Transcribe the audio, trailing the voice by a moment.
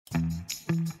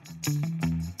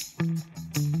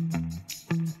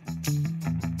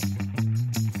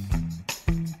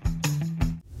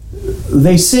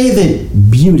They say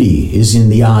that beauty is in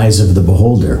the eyes of the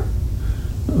beholder,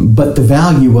 but the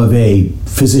value of a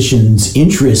physician's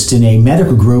interest in a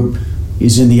medical group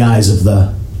is in the eyes of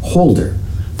the holder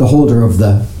of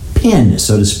the pen,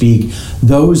 so to speak,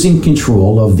 those in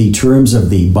control of the terms of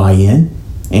the buy-in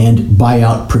and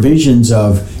buyout provisions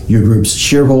of your group's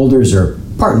shareholders or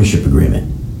partnership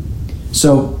agreement.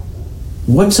 So,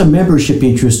 what's a membership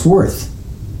interest worth?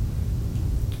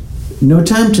 No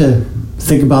time to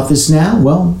think about this now?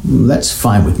 Well, that's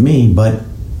fine with me, but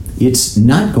it's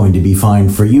not going to be fine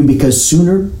for you, because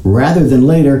sooner rather than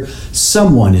later,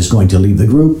 someone is going to leave the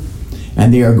group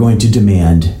and they are going to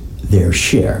demand their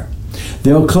share.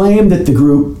 They'll claim that the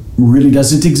group really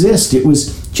doesn't exist. It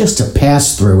was just a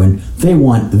pass-through and they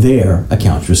want their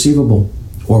accounts receivable.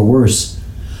 Or worse,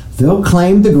 they'll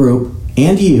claim the group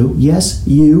and you, yes,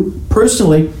 you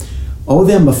personally, owe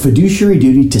them a fiduciary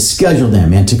duty to schedule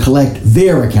them and to collect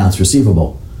their accounts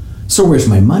receivable. So where's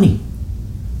my money?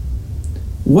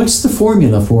 What's the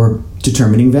formula for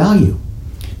determining value?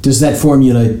 Does that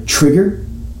formula trigger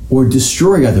or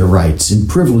destroy other rights and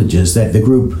privileges that the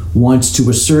group wants to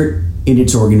assert in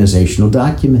its organizational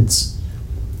documents?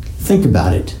 Think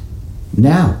about it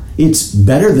now. It's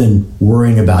better than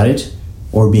worrying about it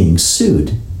or being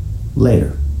sued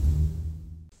later.